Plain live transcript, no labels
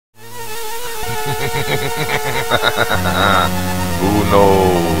Who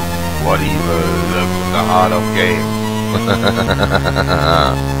knows what evil lurks in the heart of games?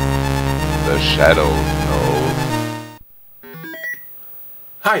 The Shadows knows.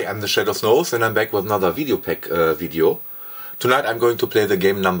 Hi, I'm the Shadows Knows and I'm back with another Videopac video. Tonight I'm going to play the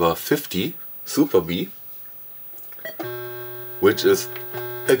game number 50, Super B, which is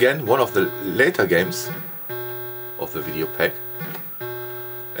again one of the later games of the Videopac,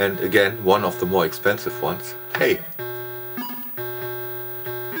 and again one of the more expensive ones. Hey!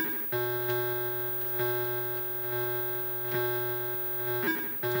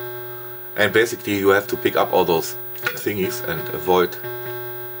 And basically you have to pick up all those thingies and avoid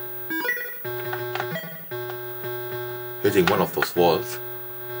hitting one of those walls,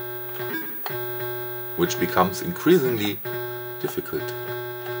 which becomes increasingly difficult.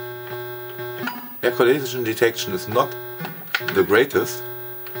 Air collision detection is not the greatest,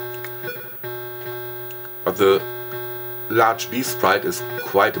 but the large B sprite is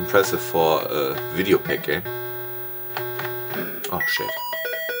quite impressive for a Videopac game. Oh shit.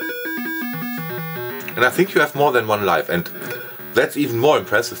 And I think you have more than one life, and that's even more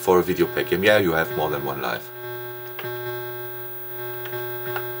impressive for a Videopac game. Yeah, you have more than one life.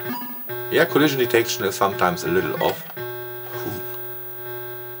 Yeah, collision detection is sometimes a little off.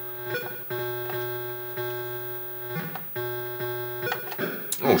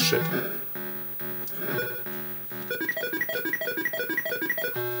 Oh shit.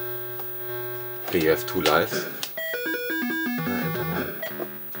 Okay, you have 2 lives.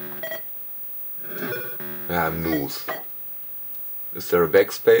 Yeah, I'm loose. Is there a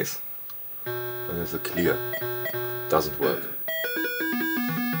backspace? Or there's a clear. Doesn't work.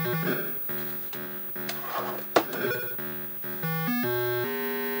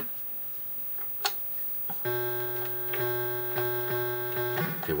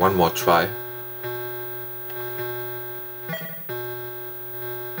 Okay, one more try.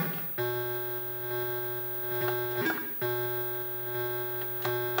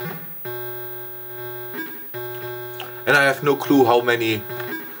 And I have no clue how many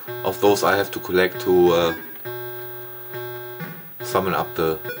of those I have to collect to summon up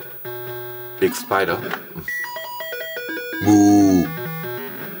the big spider. Moo!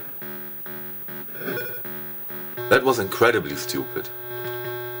 That was incredibly stupid.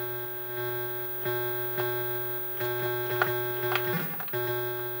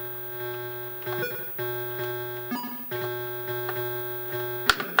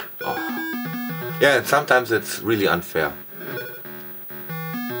 Yeah, and sometimes it's really unfair.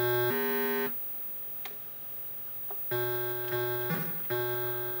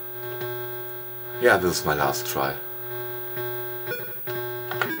 Yeah, this is my last try.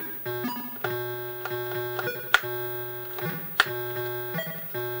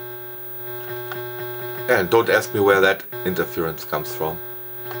 And don't ask me where that interference comes from.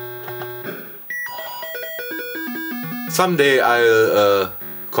 Someday I'll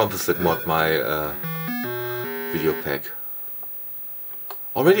composite mod my Videopac.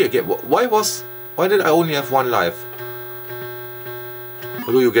 Already again, why did I only have 1 life?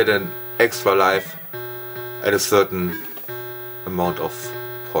 Or do you get an extra life at a certain amount of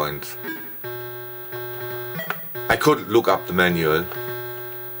points? I could look up the manual,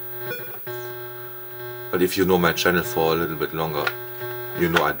 but if you know my channel for a little bit longer, you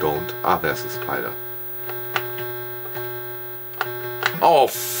know I don't. Ah, there's a spider. Oh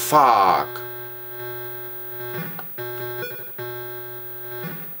fuck!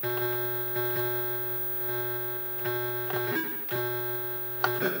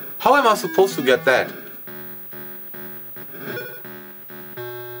 How am I supposed to get that?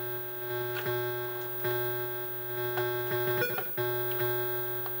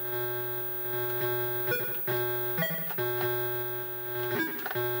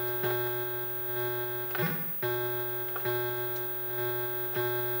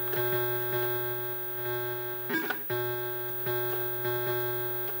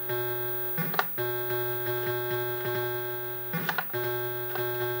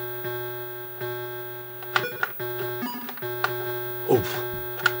 Oh.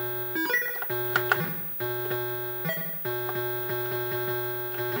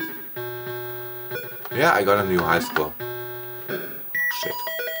 Yeah, I got a new high score. Oh, shit.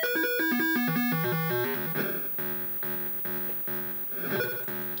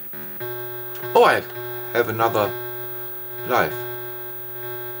 Oh, I have another life.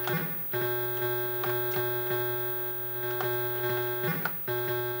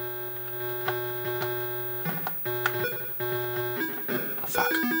 Oh,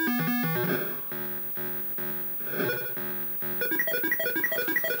 fuck.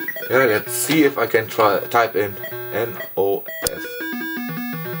 Yeah, let's see if I can type in N-O-S-S-E.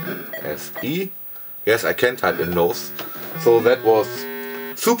 Yes, I can type in nose. So that was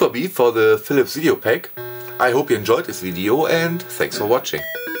Super B for the Philips Videopac. I hope you enjoyed this video and thanks for watching.